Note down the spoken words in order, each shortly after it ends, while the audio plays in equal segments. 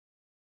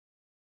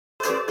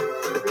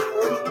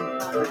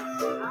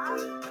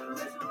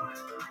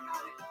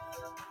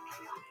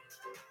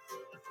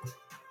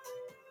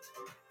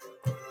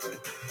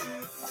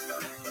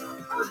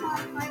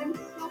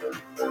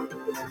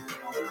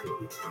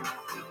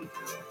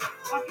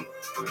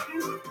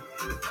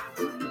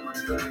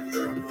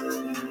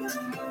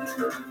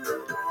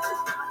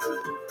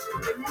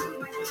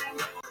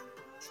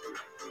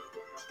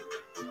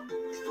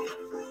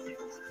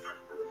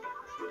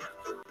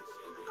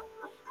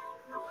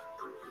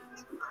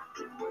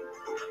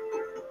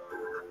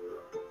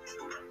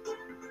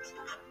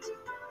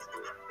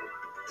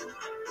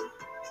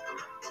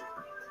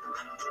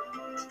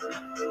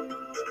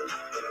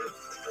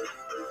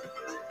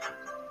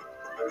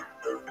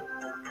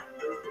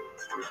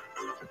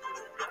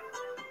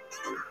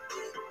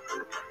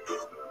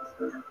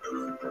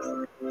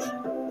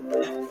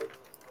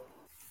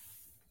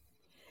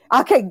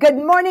Okay, good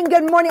morning,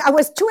 good morning. I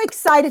was too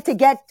excited to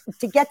get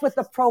with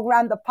the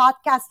program, the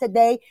podcast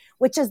today,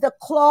 which is the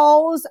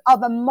close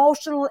of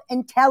emotional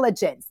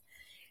intelligence.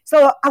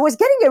 So I was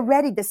getting it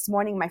ready this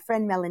morning, my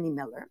friend Melanie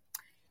Miller,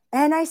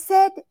 and I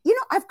said,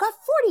 I've got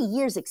 40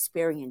 years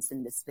experience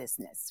in this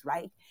business,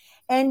 right?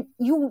 And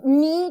you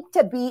need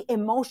to be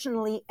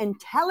emotionally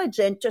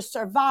intelligent to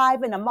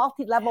survive in a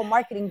multi-level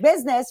marketing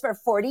business for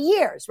 40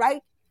 years,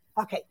 right?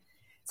 Okay.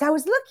 So I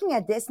was looking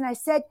at this and I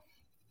said,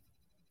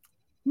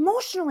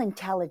 emotional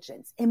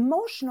intelligence,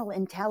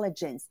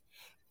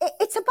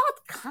 it's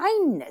about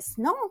kindness,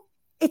 no?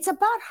 It's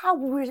about how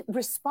we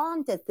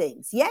respond to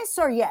things. Yes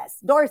or yes?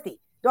 Dorothy,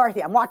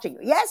 I'm watching you.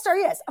 Yes or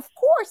yes? Of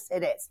course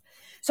it is.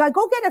 So I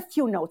go get a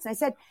few notes and I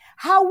said,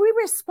 how we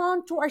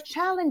respond to our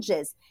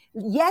challenges.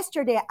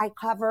 Yesterday, I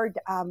covered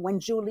when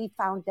Julie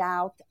found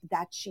out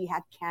that she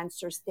had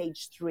cancer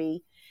stage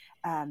 3,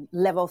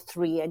 level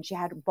 3, and she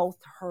had both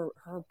her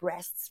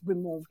breasts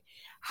removed.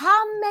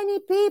 How many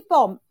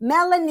people,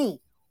 Melanie,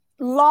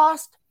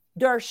 lost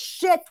their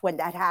shit when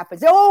that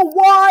happens? Oh,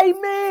 why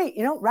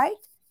me? Right?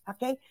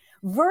 Okay.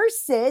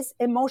 Versus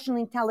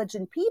emotionally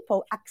intelligent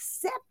people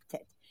accept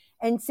it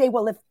and say,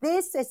 well, if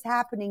this is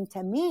happening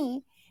to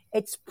me,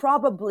 it's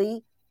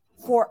probably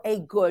for a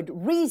good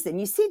reason.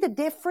 You see the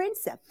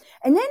difference?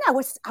 And then I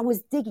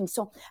was digging.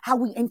 So how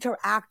we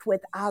interact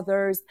with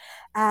others,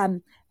 that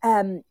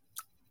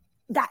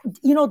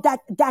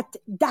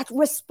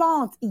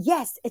response.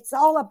 Yes, it's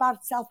all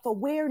about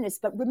self-awareness.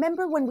 But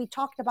remember when we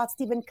talked about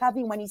Stephen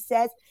Covey, when he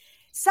says,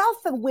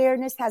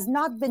 self-awareness has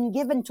not been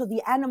given to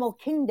the animal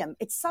kingdom.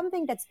 It's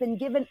something that's been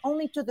given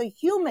only to the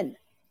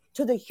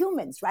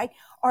humans, right?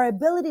 Our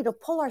ability to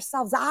pull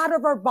ourselves out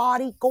of our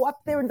body, go up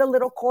there in the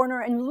little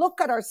corner and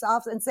look at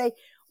ourselves and say,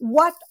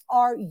 what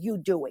are you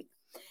doing?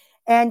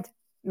 And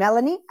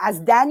Melanie, as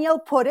Daniel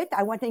put it,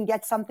 I went and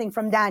get something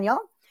from Daniel.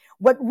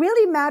 What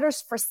really matters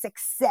for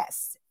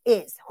success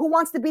is who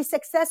wants to be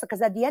successful?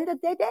 Because at the end of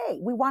the day,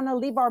 we want to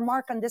leave our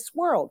mark on this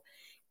world.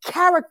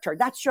 Character,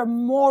 that's your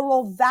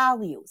moral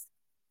values,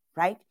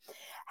 right?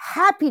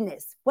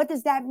 Happiness, what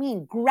does that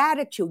mean?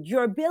 Gratitude,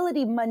 your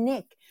ability,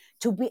 Monique,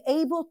 to be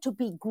able to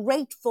be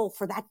grateful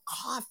for that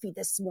coffee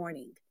this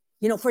morning,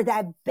 for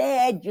that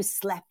bed you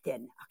slept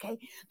in, okay?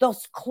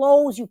 Those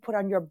clothes you put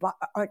on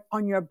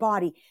your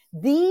body.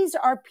 These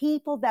are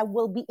people that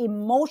will be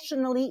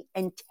emotionally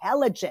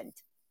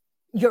intelligent.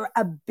 Your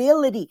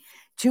ability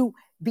to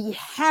be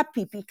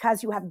happy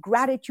because you have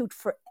gratitude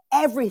for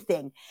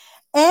everything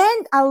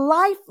and a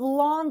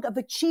lifelong of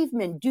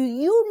achievement. Do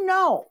you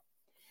know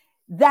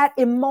that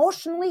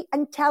emotionally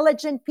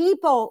intelligent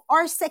people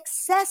are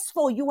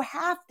successful? You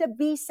have to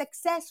be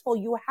successful.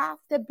 You have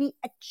to be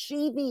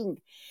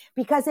achieving,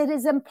 because it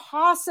is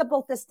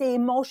impossible to stay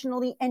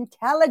emotionally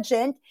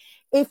intelligent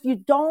if you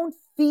don't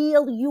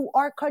feel you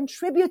are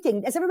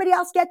contributing. Does everybody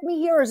else get me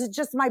here, or is it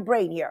just my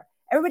brain here?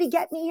 Everybody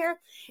get me here?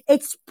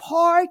 It's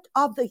part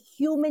of the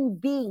human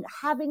being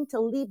having to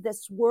leave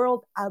this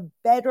world a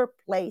better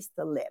place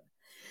to live.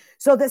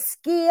 So the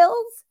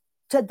skills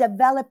to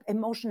develop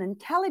emotional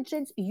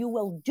intelligence, you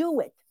will do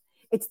it.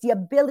 It's the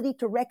ability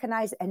to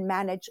recognize and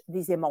manage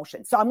these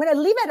emotions. So I'm going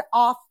to leave it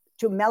off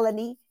to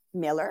Melanie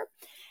Miller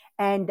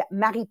and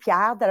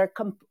Marie-Pierre that are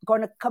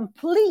going to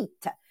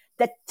complete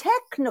the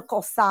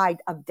technical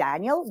side of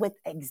Daniel with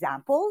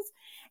examples.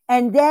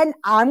 And then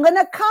I'm going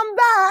to come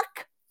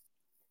back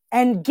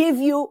and give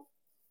you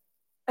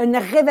a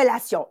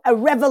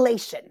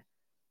revelation.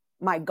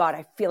 My God,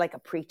 I feel like a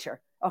preacher.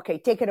 Okay,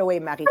 take it away,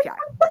 Marie-Pierre.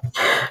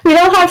 We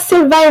don't have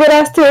Sylvain with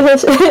us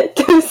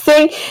to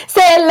sing.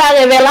 C'est la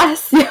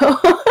révélation.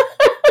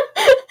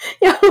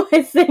 You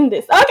always sing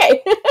this.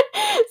 Okay.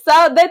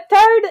 So the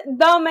third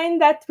domain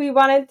that we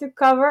wanted to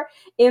cover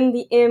in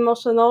the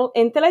emotional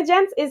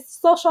intelligence is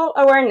social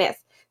awareness.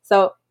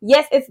 So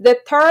yes, it's the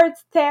third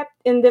step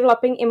in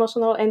developing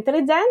emotional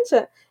intelligence.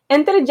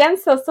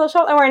 So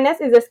social awareness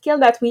is a skill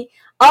that we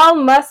all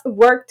must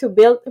work to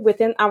build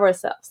within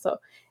ourselves. So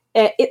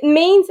it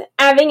means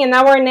having an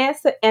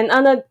awareness and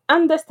an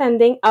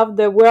understanding of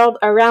the world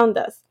around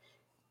us.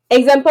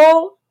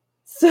 Example,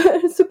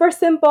 super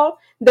simple,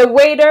 the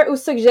waiter who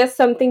suggests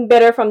something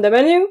better from the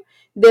menu,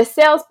 the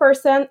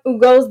salesperson who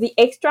goes the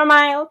extra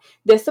mile,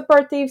 the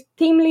supportive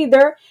team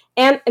leader,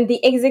 and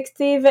the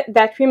executive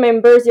that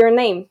remembers your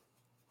name.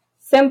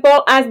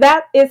 Simple as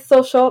that is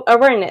social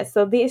awareness.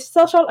 So the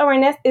social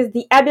awareness is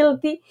the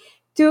ability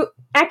to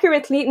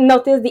accurately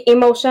notice the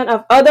emotion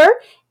of other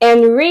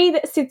and read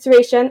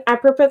situation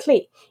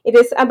appropriately. It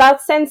is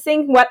about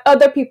sensing what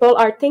other people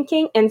are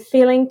thinking and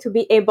feeling to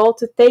be able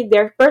to take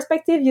their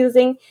perspective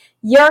using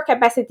your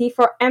capacity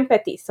for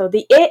empathy. So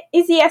the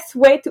easiest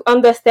way to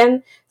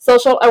understand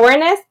social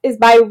awareness is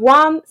by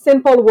one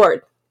simple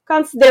word: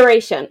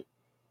 consideration.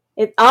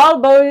 It all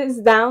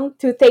boils down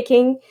to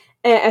taking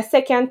a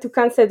second to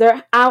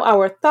consider how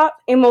our thought,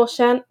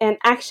 emotion, and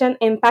action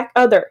impact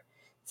others.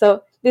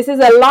 So this is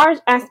a large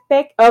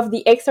aspect of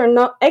the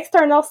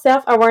external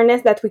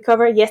self-awareness that we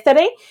covered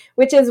yesterday,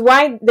 which is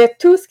why the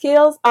two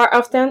skills are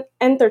often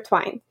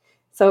intertwined.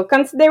 So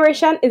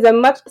consideration is a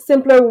much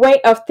simpler way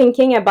of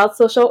thinking about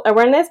social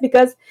awareness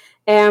because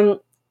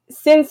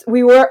since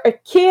we were a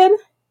kid,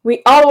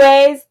 we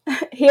always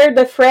hear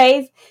the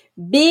phrase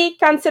be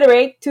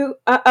considerate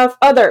of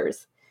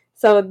others.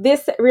 So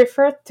this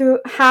refers to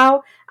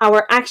how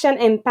our action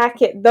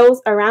impact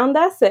those around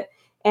us.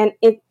 And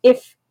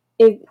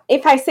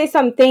if I say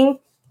something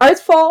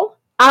hurtful,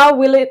 how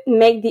will it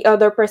make the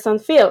other person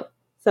feel?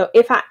 So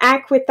if I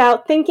act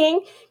without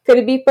thinking, could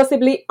it be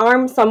possibly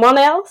harm someone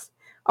else?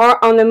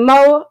 Or on a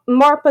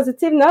more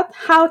positive note,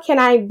 how can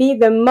I be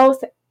the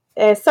most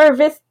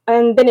service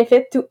and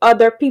benefit to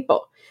other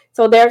people?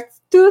 So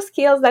there's two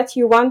skills that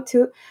you want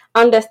to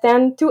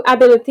understand, two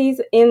abilities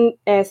in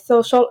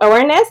social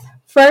awareness.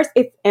 First,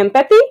 it's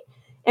empathy.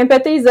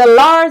 Empathy is a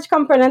large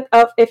component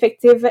of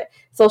effective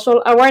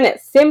social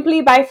awareness.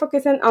 Simply by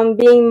focusing on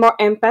being more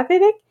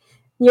empathetic,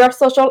 your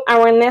social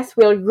awareness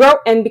will grow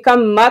and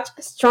become much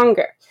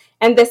stronger.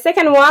 And the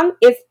second one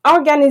is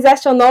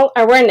organizational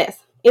awareness.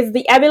 It's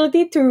the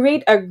ability to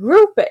read a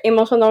group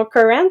emotional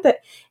current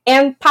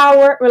and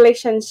power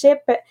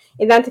relationship,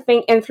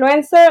 identifying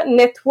influencer,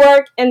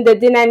 network, and the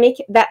dynamic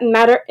that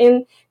matter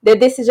in the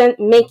decision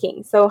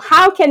making. So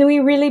how can we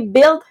really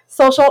build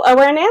social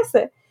awareness?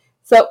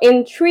 So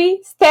in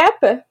 3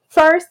 steps,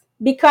 first,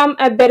 become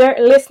a better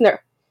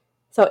listener.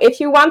 So if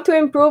you want to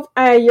improve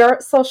your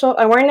social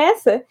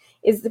awareness,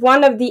 is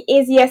one of the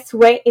easiest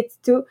way is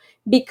to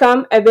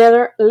become a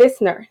better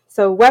listener.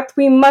 So what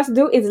we must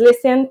do is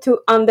listen to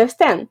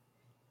understand.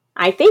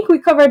 I think we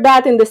covered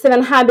that in the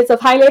 7 habits of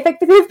highly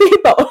effective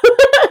people.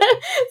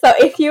 So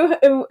if you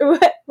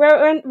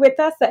were with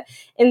us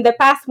in the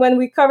past when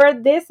we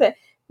covered this,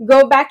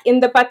 go back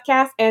in the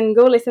podcast and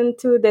go listen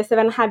to the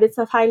 7 habits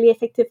of highly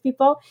effective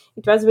people.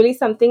 It was really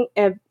something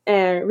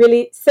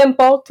really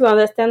simple to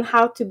understand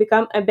how to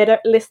become a better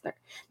listener.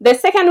 The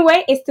second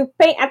way is to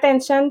pay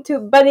attention to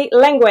body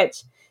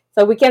language.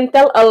 So we can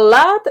tell a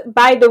lot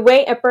by the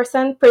way a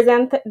person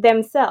presents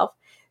themselves.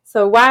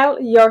 So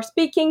while you're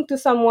speaking to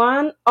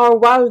someone or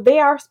while they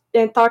are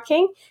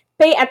talking,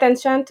 pay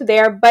attention to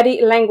their body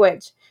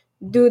language.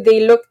 Do they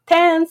look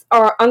tense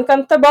or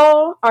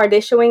uncomfortable? Are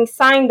they showing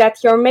signs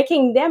that you're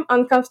making them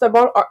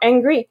uncomfortable or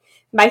angry?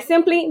 By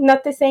simply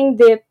noticing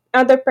the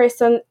other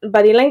person's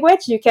body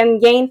language, you can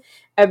gain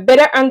a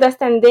better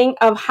understanding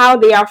of how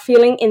they are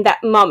feeling in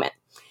that moment.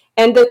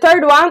 And the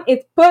third one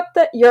is put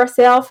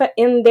yourself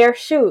in their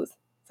shoes.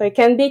 So it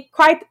can be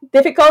quite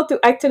difficult to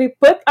actually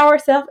put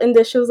ourselves in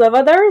the shoes of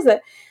others,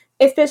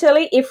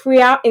 especially if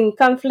we are in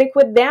conflict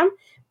with them.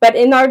 But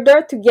in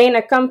order to gain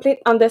a complete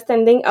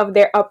understanding of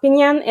their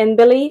opinion and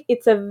belief,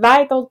 it's a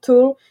vital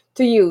tool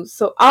to use.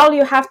 So all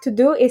you have to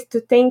do is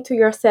to think to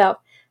yourself,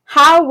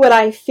 how would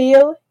I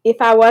feel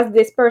if I was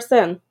this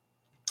person?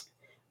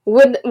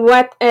 Would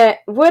what am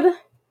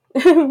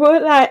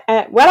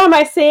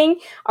I saying,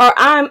 or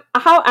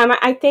how am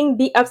I think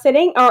be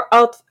upsetting or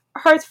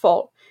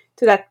hurtful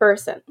to that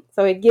person?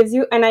 So it gives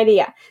you an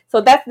idea.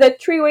 So that's the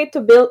 3 ways to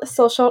build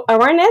social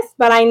awareness.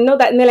 But I know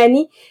that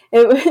Melanie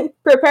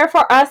prepare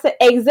for us an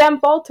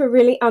example to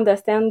really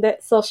understand the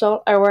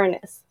social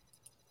awareness.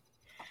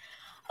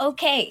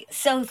 Okay,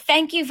 so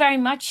thank you very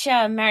much,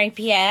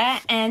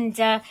 Marie-Pierre. And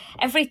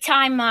every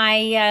time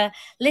I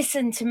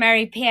listen to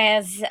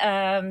Marie-Pierre's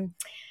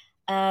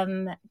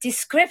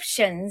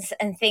descriptions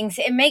and things,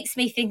 it makes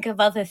me think of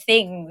other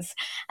things,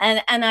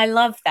 and I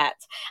love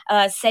that.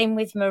 Same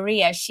with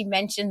Maria. She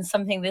mentioned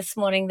something this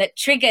morning that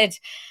triggered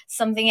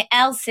something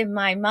else in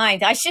my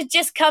mind. I should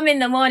just come in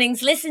the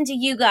mornings, listen to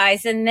you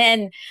guys, and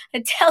then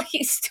tell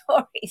you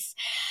stories.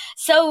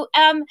 So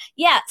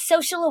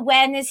social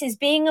awareness is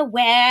being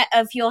aware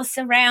of your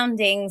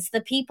surroundings,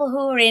 the people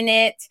who are in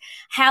it,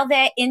 how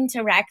they're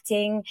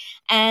interacting,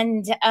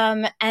 and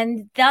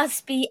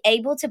thus be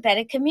able to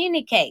better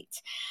communicate.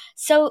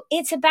 So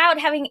it's about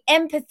having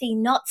empathy,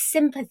 not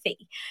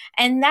sympathy.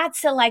 And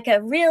that's a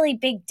really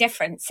big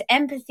difference.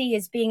 Empathy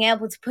is being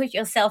able to put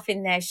yourself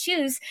in their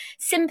shoes.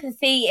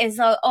 Sympathy is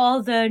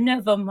all the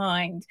never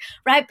mind,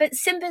 right? But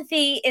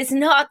sympathy is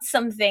not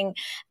something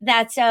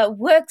that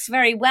works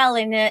very well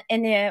in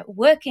a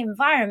work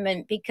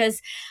environment,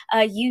 because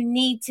you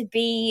need to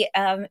be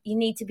a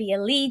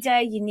leader.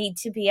 You need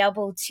to be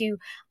able to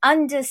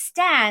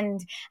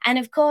understand. And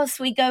of course,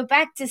 we go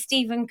back to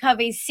Stephen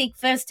Covey's seek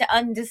first to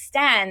understand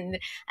understand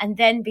and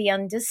then be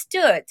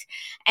understood.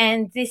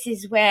 And this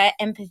is where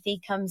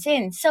empathy comes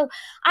in. So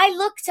I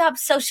looked up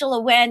social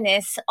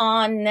awareness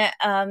on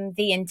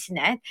the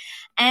internet,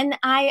 and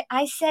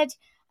I said,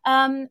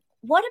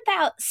 what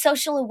about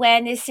social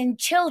awareness in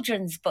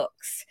children's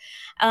books?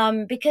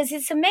 Because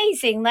it's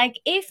amazing. Like,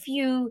 if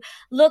you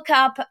look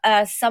up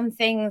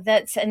something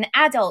that's an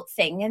adult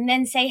thing and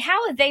then say,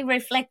 how are they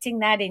reflecting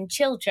that in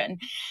children?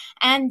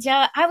 And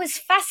I was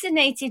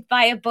fascinated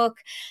by a book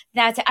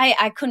that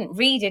I couldn't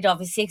read it,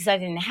 obviously, because I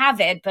didn't have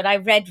it, but I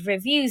read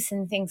reviews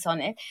and things on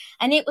it.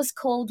 And it was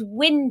called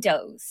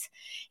Windows.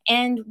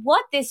 And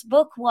what this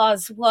book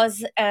was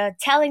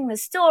telling the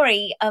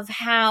story of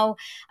how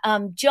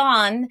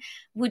John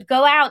would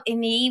go out in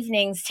the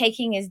evenings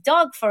taking his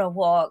dog for a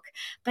walk,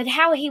 but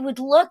how he would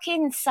look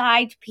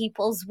inside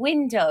people's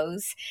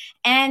windows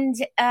and,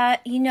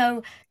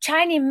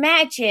 try and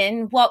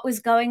imagine what was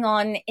going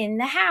on in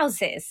the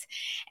houses.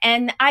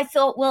 And I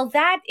thought, well,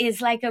 that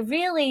is like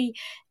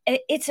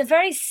it's a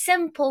very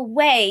simple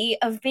way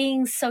of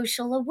being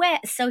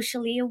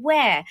socially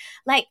aware.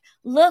 Like,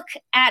 look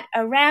at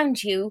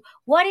around you,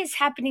 what is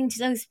happening to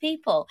those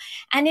people?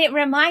 And it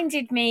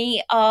reminded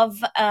me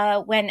of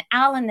when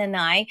Alan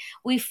and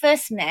we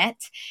first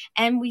met,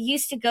 and we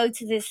used to go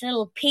to this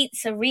little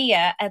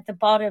pizzeria at the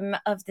bottom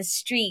of the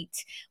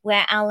street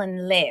where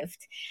Alan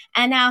lived.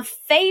 And our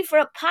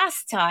favorite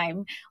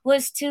pastime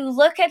was to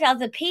look at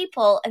other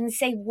people and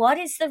say, what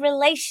is the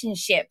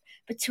relationship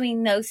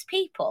between those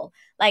people?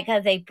 Like,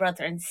 are they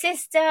brother and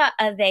sister?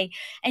 Are they?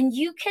 And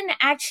you can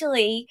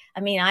actually,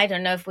 I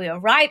don't know if we were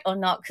right or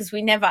not, because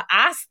we never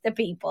asked the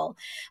people,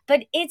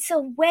 but it's a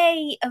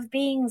way of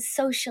being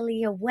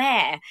socially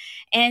aware.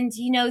 And,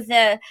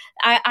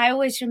 I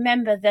always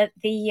remember that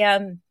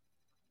the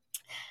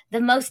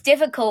most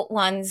difficult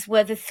ones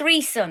were the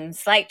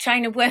threesomes, like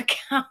trying to work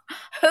out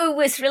who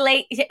was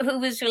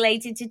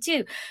related to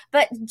two.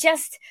 But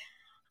just,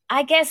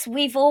 I guess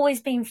we've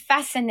always been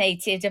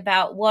fascinated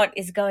about what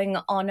is going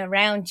on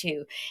around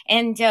you.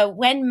 And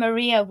when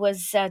Maria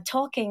was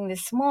talking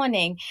this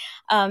morning,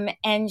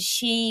 and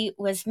she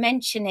was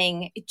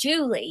mentioning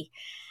Julie,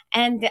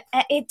 and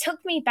it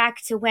took me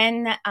back to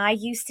when I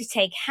used to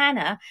take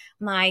Hannah,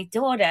 my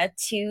daughter,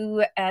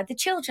 to the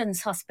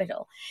children's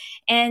hospital.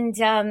 And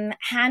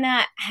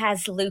Hannah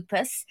has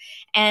lupus,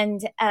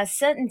 and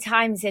certain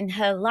times in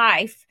her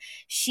life,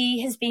 she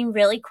has been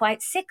really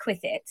quite sick with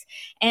it.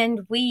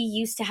 And we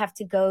used to have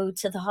to go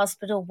to the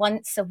hospital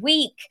once a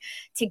week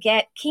to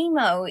get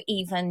chemo,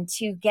 even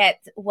to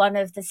get one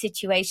of the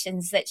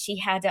situations that she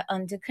had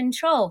under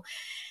control.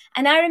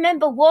 And I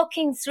remember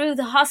walking through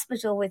the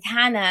hospital with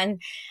Hannah,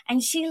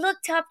 and she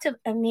looked up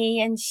to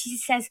me and she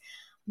says,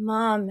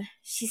 Mom,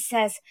 she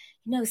says,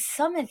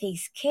 some of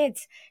these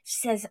kids,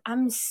 she says,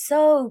 I'm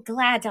so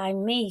glad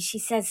I'm me. She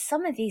says,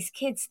 some of these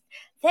kids,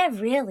 they're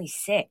really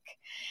sick.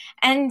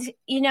 And,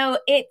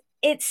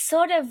 it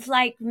sort of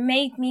like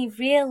made me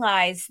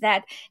realize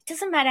that it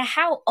doesn't matter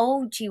how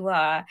old you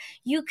are,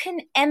 you can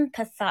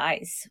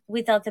empathize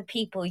with other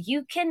people.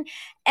 You can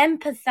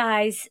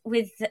empathize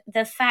with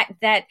the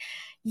fact that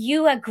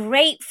you are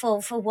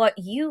grateful for what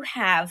you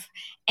have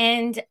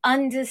and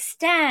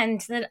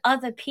understand that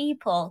other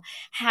people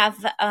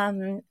have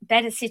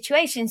better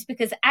situations,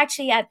 because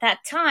actually at that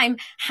time,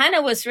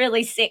 Hannah was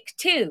really sick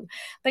too,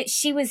 but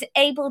she was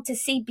able to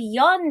see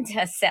beyond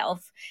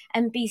herself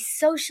and be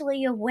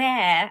socially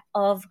aware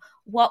of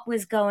what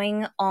was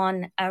going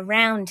on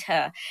around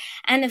her.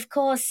 And of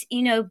course,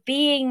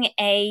 being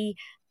a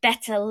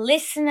better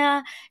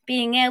listener,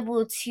 being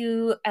able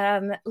to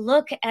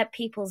look at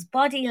people's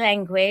body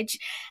language,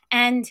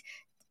 and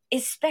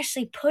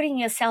especially putting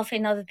yourself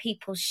in other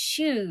people's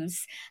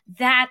shoes,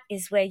 that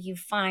is where you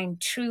find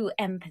true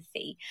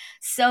empathy.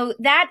 So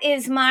that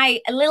is my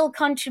little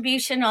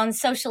contribution on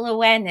social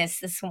awareness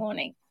this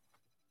morning.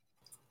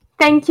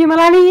 Thank you,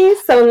 Melanie.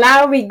 So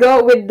now we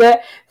go with the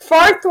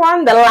fourth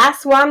one, the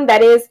last one,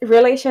 that is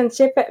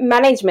relationship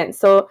management.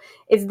 So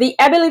it's the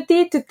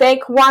ability to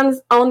take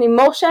one's own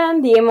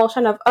emotion, the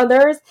emotion of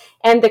others,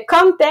 and the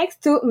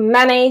context to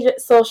manage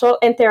social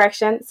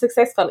interaction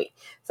successfully.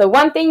 So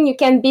one thing you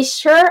can be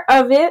sure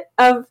of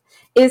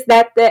is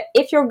that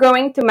if you're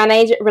going to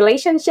manage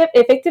relationship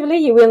effectively,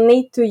 you will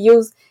need to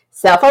use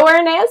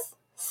self-awareness,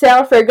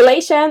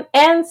 self-regulation,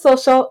 and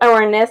social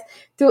awareness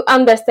to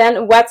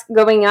understand what's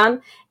going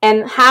on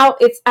and how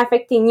it's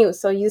affecting you.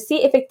 So you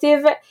see,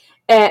 effective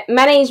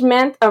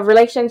management of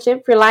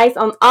relationship relies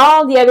on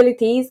all the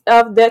abilities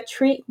of the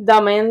three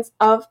domains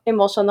of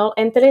emotional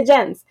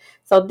intelligence.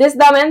 So this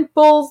domain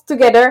pulls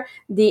together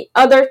the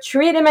other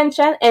three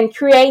dimensions and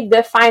create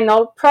the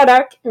final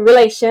product,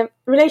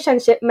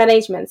 relationship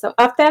management. So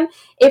often,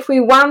 if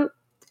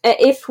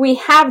we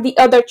have the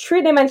other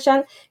three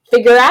dimensions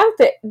figured out,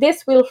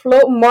 this will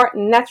flow more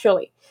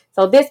naturally.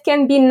 So this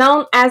can be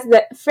known as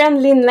the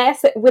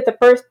friendliness with the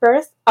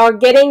purpose or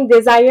getting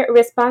desired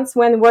response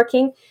when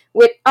working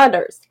with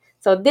others.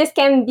 So this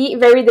can be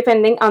very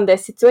depending on the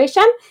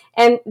situation,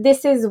 and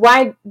this is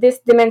why this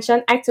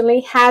dimension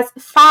actually has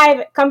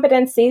 5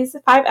 competencies,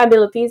 5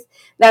 abilities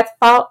that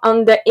fall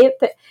under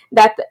it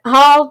that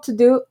all to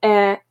do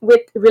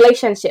with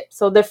relationships.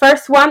 So the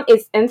first one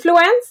is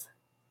influence.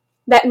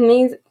 That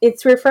means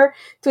it's referred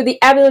to the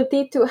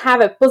ability to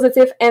have a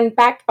positive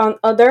impact on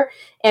others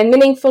and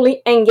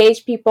meaningfully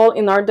engage people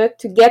in order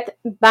to get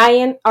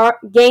buy-in or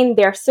gain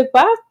their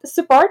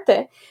support.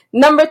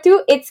 Number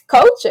 2, it's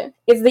coach.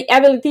 It's the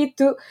ability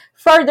to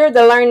further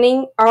the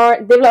learning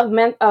or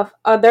development of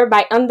others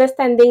by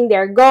understanding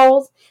their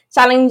goals,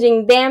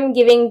 challenging them,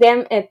 giving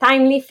them a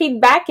timely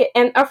feedback,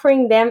 and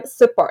offering them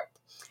support.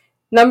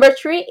 Number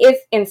 3 is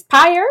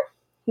inspire.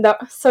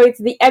 So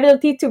it's the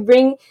ability to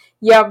bring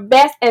your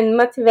best and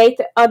motivate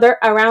others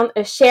around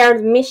a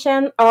shared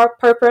mission or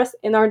purpose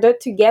in order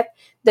to get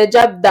the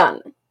job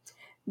done.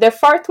 The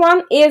fourth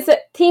one is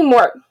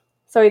teamwork.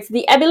 So it's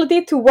the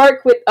ability to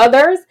work with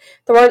others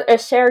toward a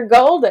shared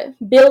goal,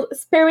 build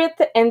spirit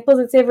and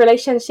positive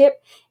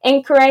relationship,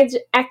 encourage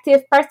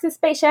active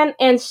participation,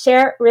 and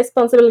share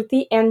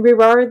responsibility and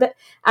reward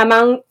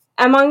among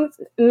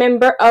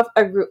members of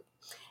a group.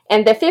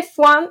 And the fifth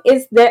one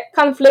is the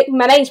conflict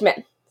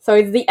management. So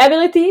it's the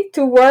ability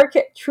to work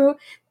through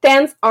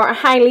tense or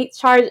highly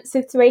charged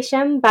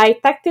situations by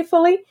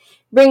tactfully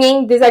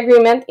bringing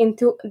disagreement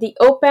into the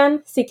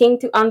open, seeking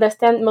to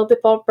understand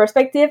multiple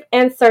perspectives,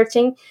 and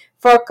searching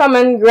for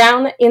common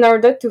ground in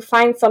order to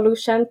find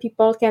solutions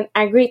people can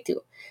agree to.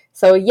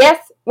 So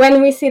yes,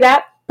 when we see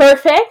that,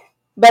 perfect,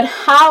 but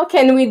how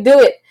can we do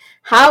it?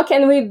 How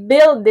can we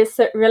build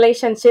this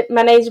relationship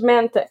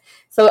management?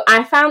 So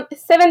I found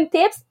 7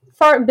 tips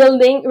for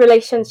building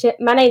relationship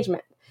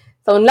management.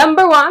 So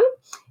number 1,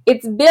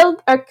 it's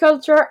build a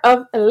culture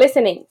of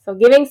listening. So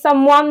giving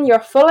someone your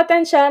full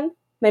attention,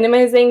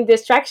 minimizing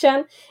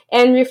distraction,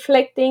 and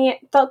reflecting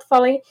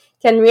thoughtfully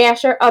can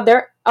reassure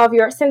others of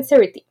your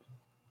sincerity.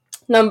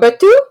 Number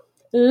 2,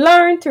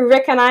 learn to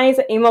recognize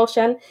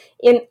emotion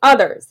in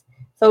others.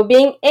 So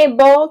being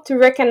able to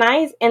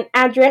recognize and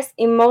address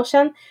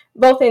emotion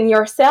both in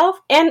yourself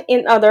and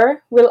in others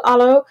will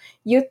allow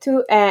you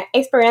to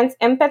experience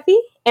empathy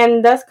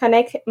and thus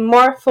connect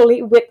more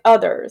fully with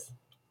others.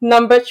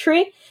 Number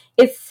 3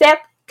 is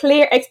set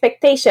clear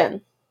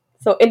expectation.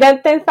 So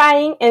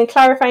identifying and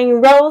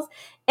clarifying roles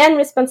and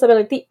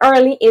responsibility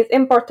early is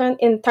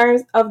important in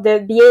terms of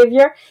the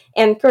behavior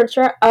and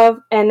culture of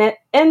an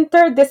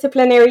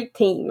interdisciplinary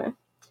team.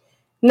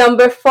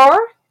 Number 4,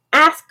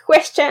 ask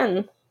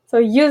questions. So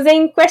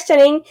using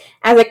questioning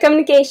as a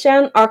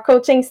communication or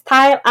coaching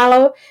style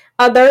allow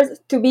others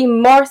to be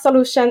more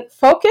solution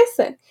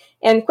focused,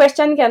 and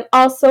question can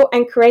also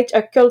encourage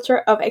a culture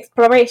of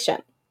exploration.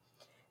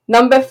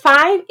 Number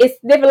 5 is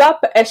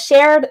develop a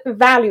shared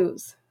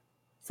values.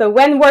 So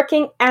when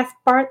working as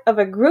part of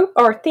a group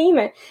or team,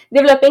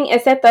 developing a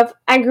set of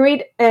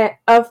agreed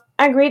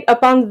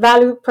upon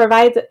value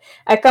provides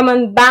a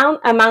common bond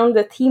among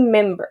the team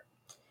members.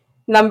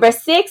 Number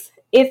 6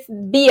 is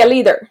be a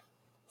leader.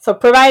 So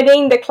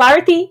providing the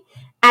clarity,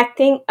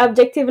 acting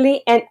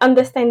objectively, and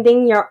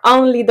understanding your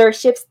own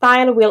leadership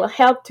style will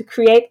help to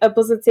create a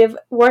positive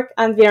work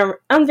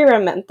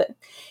environment.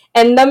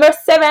 And number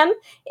 7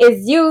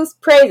 is use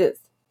praises.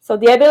 So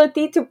the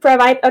ability to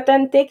provide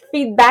authentic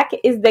feedback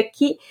is the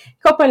key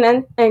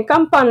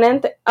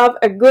component of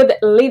a good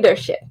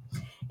leadership.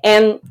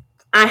 And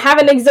I have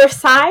an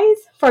exercise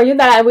for you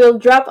that I will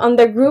drop on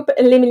the group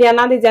Les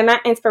Millionnaires des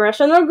Diamants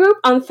Inspirational Group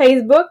on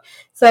Facebook.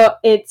 So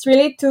it's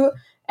really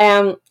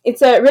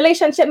it's a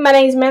relationship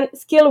management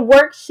skill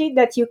worksheet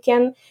that you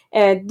can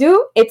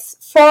do.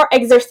 It's 4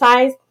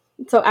 exercises.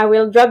 So I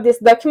will drop this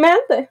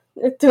document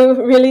to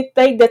really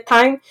take the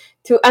time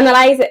to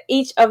analyze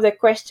each of the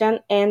question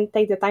and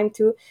take the time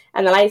to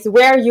analyze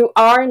where you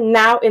are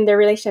now in the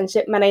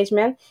relationship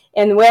management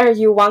and where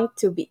you want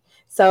to be.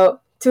 So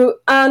to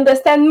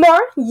understand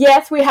more,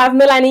 yes, we have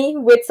Melanie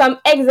with some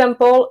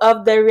example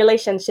of the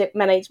relationship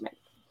management.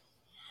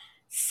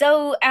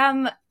 So,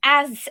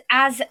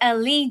 as a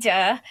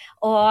leader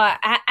or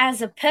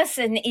as a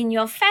person in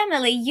your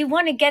family, you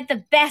want to get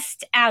the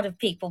best out of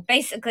people.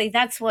 Basically,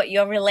 that's what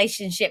your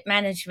relationship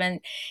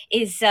management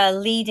is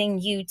leading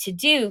you to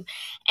do.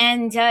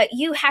 And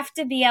you have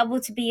to be able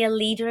to be a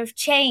leader of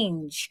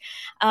change.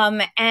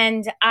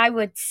 And I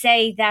would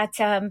say that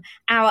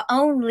our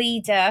own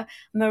leader,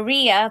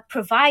 Maria,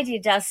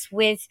 provided us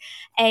with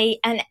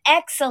an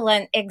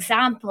excellent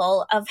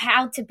example of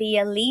how to be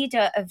a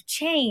leader of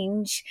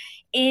change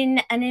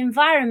in an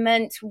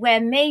environment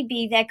where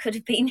maybe there could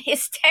have been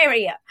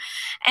hysteria.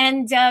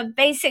 And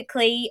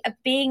basically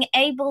being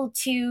able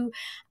to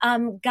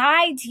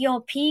guide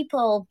your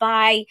people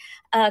by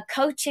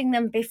coaching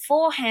them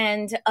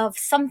beforehand of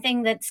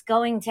something that's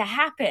going to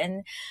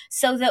happen,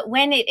 so that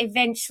when it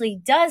eventually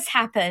does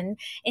happen,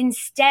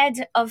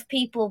 instead of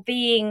people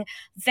being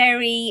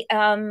very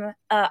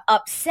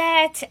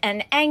upset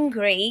and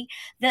angry,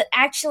 that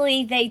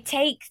actually they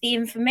take the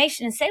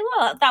information and say,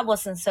 well, that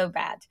wasn't so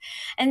bad.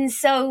 And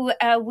so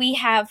we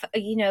have have,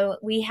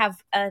 we have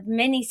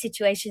many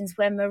situations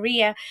where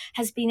Maria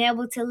has been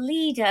able to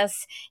lead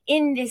us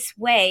in this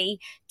way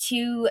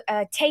to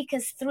take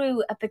us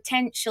through a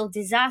potential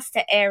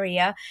disaster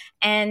area,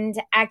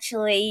 and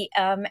actually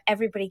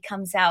everybody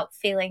comes out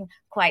feeling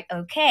quite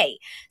okay.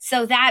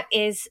 So that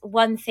is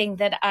one thing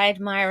that I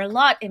admire a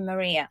lot in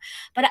Maria.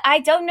 But I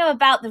don't know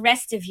about the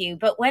rest of you,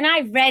 but when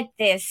I read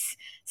this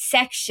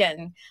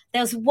section,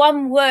 there's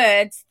one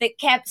word that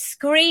kept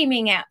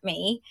screaming at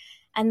me,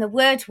 and the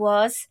word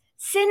was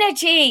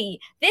synergy.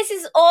 This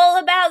is all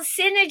about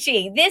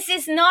synergy. This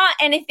is not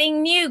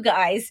anything new,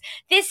 guys.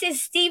 This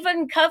is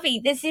Stephen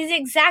Covey. This is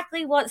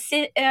exactly what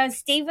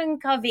Stephen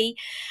Covey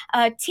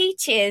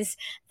teaches,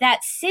 that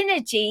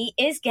synergy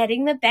is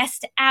getting the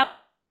best out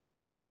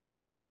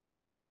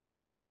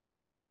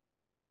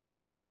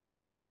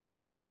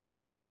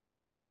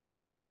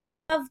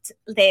loved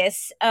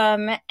this,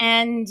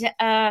 and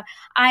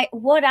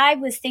what I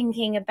was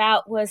thinking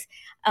about was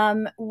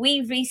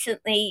we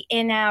recently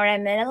in our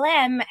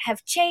MLM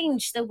have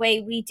changed the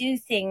way we do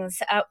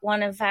things at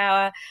one of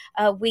our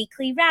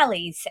weekly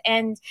rallies.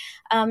 And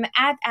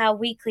at our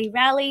weekly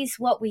rallies,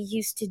 what we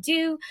used to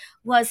do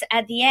was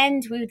at the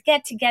end we would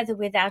get together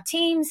with our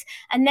teams,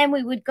 and then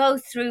we would go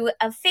through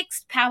a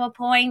fixed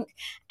PowerPoint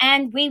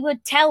and we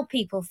would tell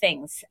people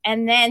things,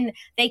 and then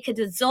they could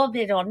absorb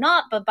it or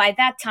not. But by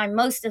that time,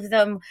 most of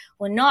them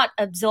were not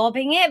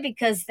absorbing it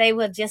because they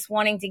were just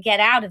wanting to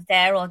get out of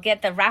there or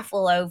get the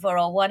raffle over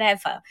or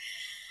whatever.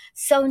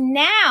 So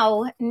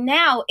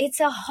now it's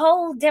a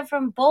whole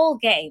different ball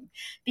game,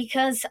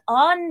 because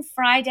on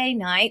Friday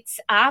nights,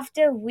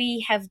 after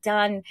we have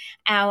done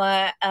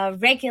our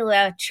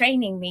regular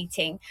training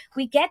meeting,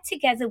 we get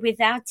together with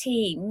our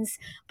teams,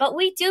 but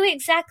we do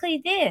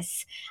exactly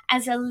this.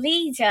 As a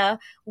leader,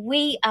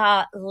 we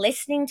are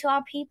listening to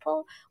our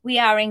people, we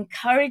are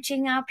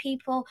encouraging our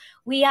people,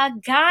 we are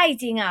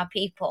guiding our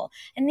people.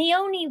 And the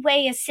only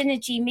way a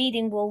synergy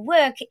meeting will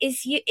work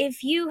is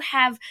if you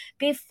have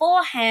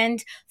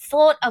beforehand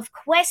thought of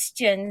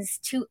questions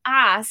to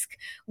ask,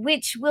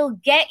 which will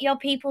get your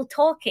people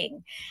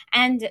talking.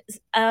 And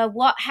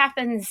what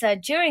happens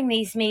during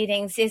these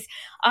meetings is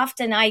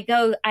often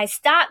I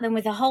start them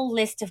with a whole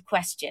list of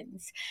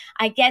questions.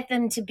 I get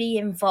them to be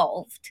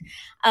involved.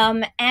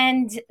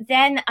 And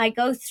then I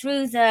go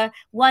through the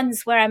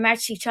ones where I'm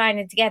actually trying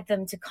to get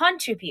them to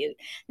contribute.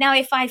 Now,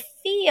 if I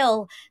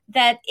feel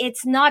that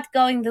it's not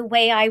going the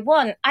way I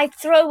want, I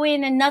throw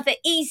in another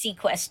easy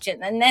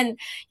question, and then,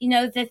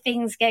 the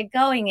things get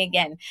going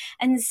again.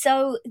 And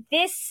so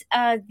this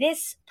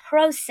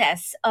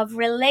process of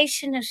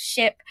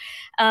relationship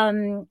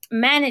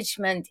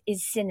management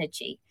is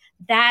synergy.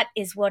 That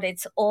is what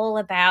it's all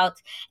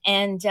about.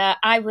 And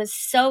I was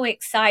so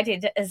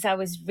excited as I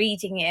was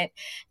reading it,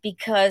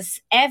 because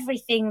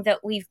everything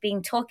that we've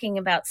been talking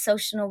about,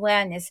 social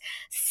awareness,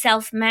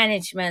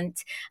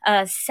 self-management,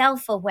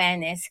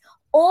 self-awareness,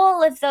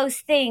 all of those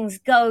things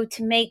go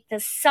to make the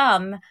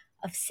sum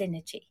of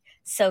synergy.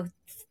 So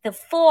the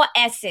 4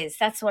 S's,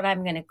 that's what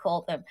I'm going to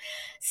call them.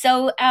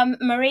 So,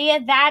 Maria,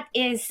 that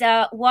is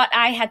what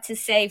I had to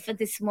say for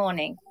this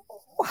morning.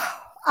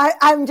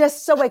 I'm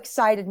just so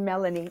excited,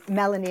 Melanie.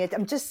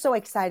 I'm just so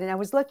excited. I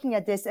was looking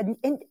at this, and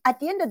at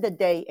the end of the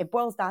day, it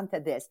boils down to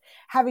this: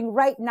 having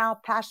right now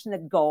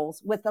passionate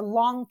goals with a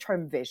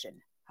long-term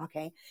vision,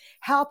 okay,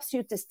 helps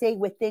you to stay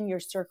within your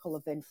circle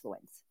of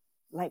influence.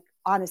 Like,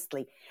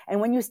 honestly. And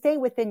when you stay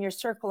within your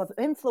circle of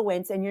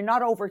influence and you're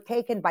not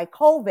overtaken by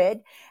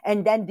COVID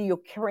and then the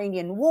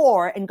Ukrainian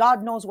war, and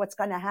God knows what's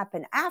going to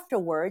happen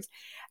afterwards,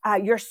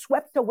 you're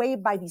swept away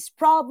by these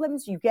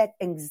problems. You get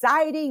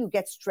anxiety, you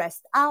get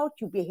stressed out,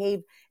 you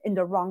behave in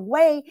the wrong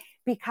way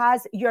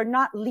because you're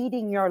not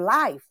leading your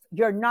life.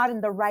 You're not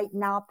in the right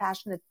now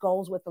passionate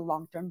goals with a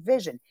long-term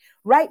vision.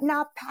 Right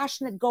now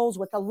passionate goals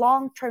with a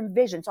long-term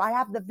vision. So I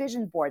have the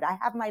vision board. I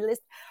have my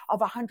list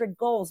of 100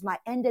 goals, my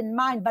end in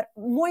mind. But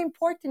more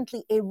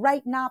importantly, a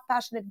right now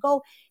passionate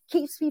goal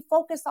keeps me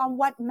focused on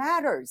what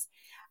matters.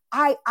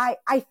 I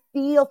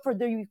feel for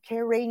the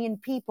Ukrainian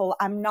people.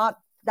 I'm not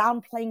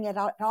downplaying it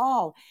at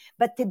all,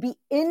 but to be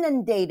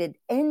inundated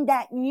in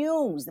that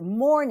news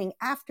morning,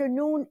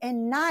 afternoon,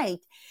 and night,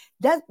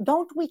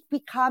 don't we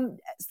become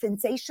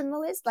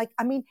sensationalists?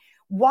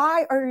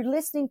 Why are you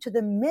listening to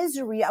the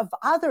misery of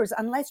others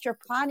unless you're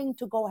planning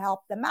to go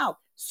help them out?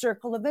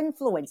 Circle of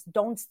influence.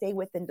 Don't stay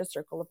within the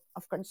circle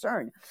of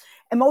concern.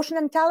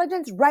 Emotional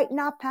intelligence, right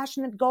now,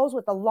 passionate goals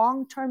with a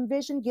long-term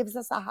vision gives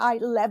us a high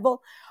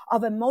level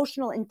of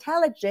emotional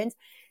intelligence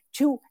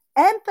to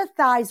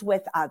empathize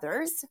with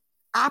others.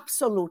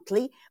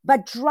 Absolutely,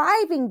 but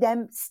driving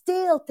them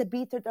still to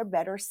be to their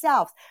better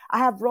selves. I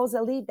have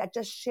Rosalie that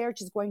just shared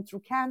she's going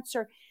through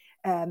cancer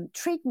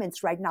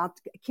treatments right now,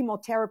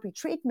 chemotherapy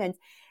treatments.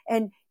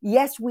 And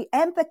yes, we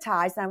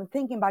empathize. I'm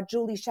thinking about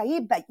Julie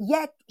Shaib, but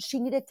yet she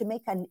needed to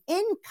make an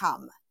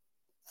income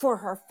for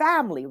her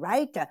family,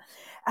 right?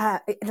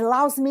 It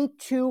allows me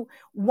to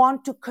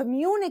want to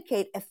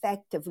communicate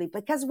effectively,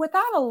 because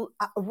without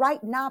a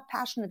right now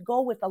passionate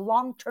goal with a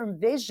long-term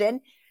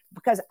vision,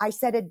 because I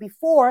said it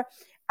before,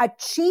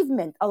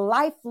 achievement, a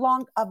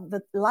lifetime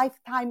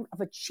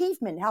of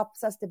achievement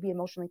helps us to be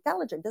emotionally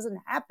intelligent. It doesn't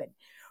happen.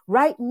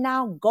 Right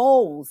now,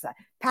 goals,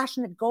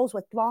 passionate goals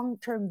with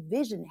long-term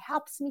vision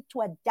helps me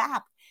to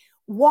adapt.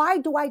 Why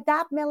do I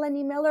adapt,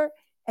 Melanie Miller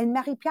and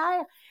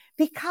Marie-Pierre?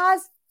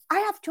 Because I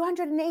have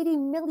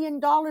 $280 million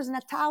and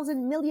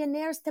 1,000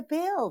 millionaires to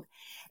build.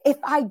 If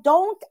I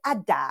don't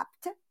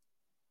adapt,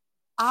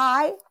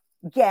 I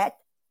get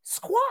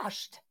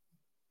squashed.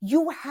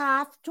 You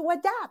have to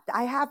adapt.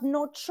 I have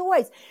no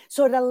choice.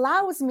 So it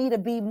allows me to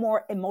be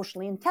more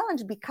emotionally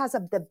intelligent because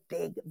of the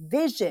big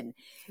vision.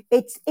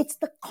 It's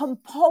the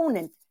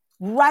component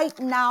right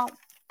now.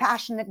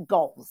 Passionate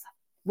goals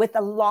with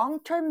a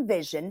long-term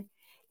vision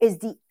is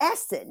the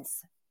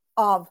essence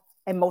of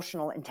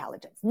emotional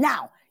intelligence.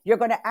 Now, you're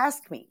going to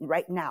ask me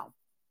right now,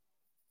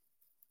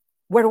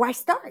 where do I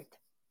start?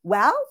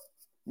 Well,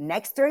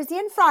 next Thursday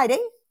and Friday,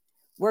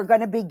 we're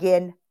going to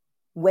begin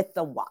with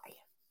the why.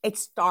 It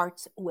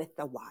starts with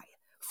the why.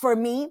 For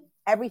me,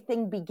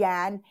 everything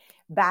began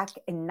back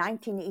in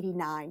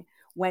 1989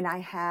 when I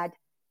had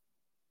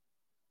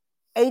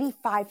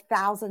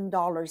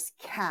 $85,000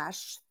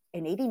 cash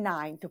in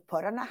 89 to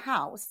put on a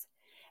house,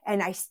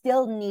 and I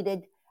still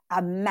needed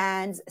a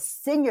man's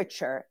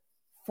signature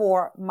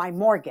for my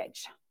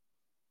mortgage.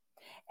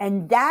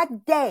 And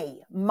that day,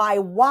 my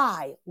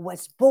why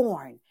was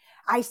born.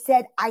 I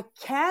said, I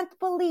can't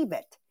believe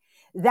it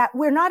that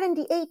we're not in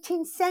the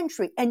 18th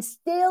century and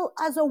still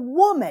as a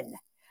woman,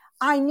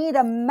 I need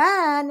a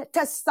man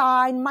to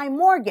sign my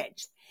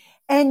mortgage.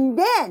 And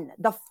then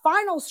the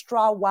final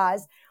straw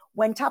was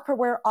when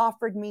Tupperware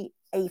offered me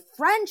a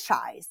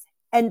franchise.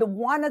 And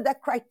one of the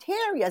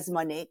criterias,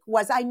 Monique,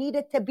 was I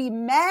needed to be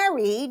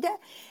married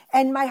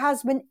and my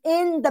husband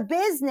in the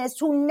business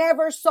who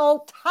never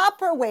sold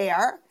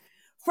Tupperware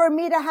for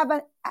me to have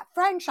a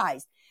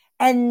franchise.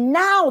 And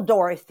now,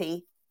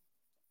 Dorothy,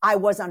 I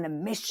was on a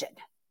mission.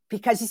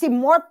 Because you see,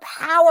 more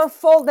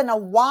powerful than a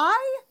why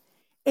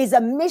is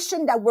a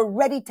mission that we're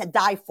ready to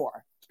die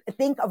for.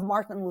 Think of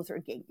Martin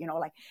Luther King. You know,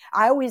 like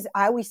I always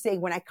say,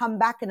 when I come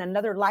back in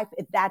another life,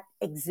 if that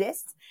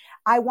exists,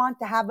 I want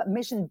to have a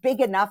mission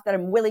big enough that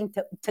I'm willing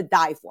to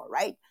die for,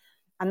 right?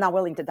 I'm not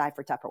willing to die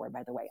for Tupperware,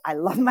 by the way. I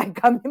love my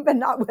company, but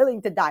not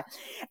willing to die.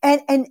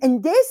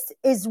 And this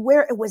is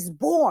where it was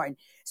born.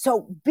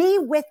 So be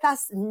with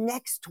us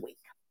next week.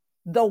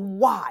 The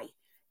why.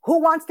 Who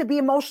wants to be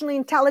emotionally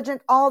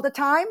intelligent all the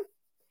time?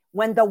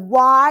 When the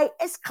why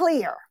is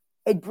clear,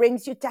 it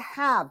brings you to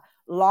have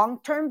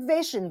long-term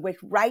vision with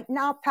right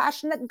now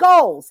passionate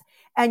goals,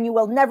 and you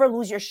will never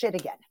lose your shit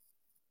again.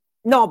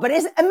 No, but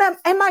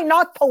am I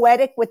not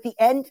poetic with the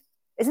end?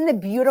 Isn't it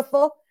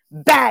beautiful?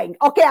 Bang.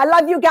 Okay, I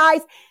love you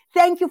guys.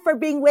 Thank you for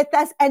being with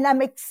us, and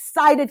I'm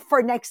excited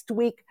for next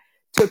week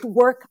to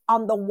work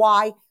on the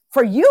why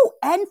for you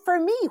and for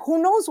me.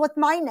 Who knows what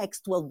my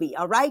next will be,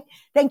 all right?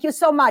 Thank you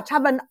so much.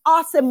 Have an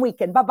awesome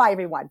weekend. Bye-bye,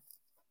 everyone.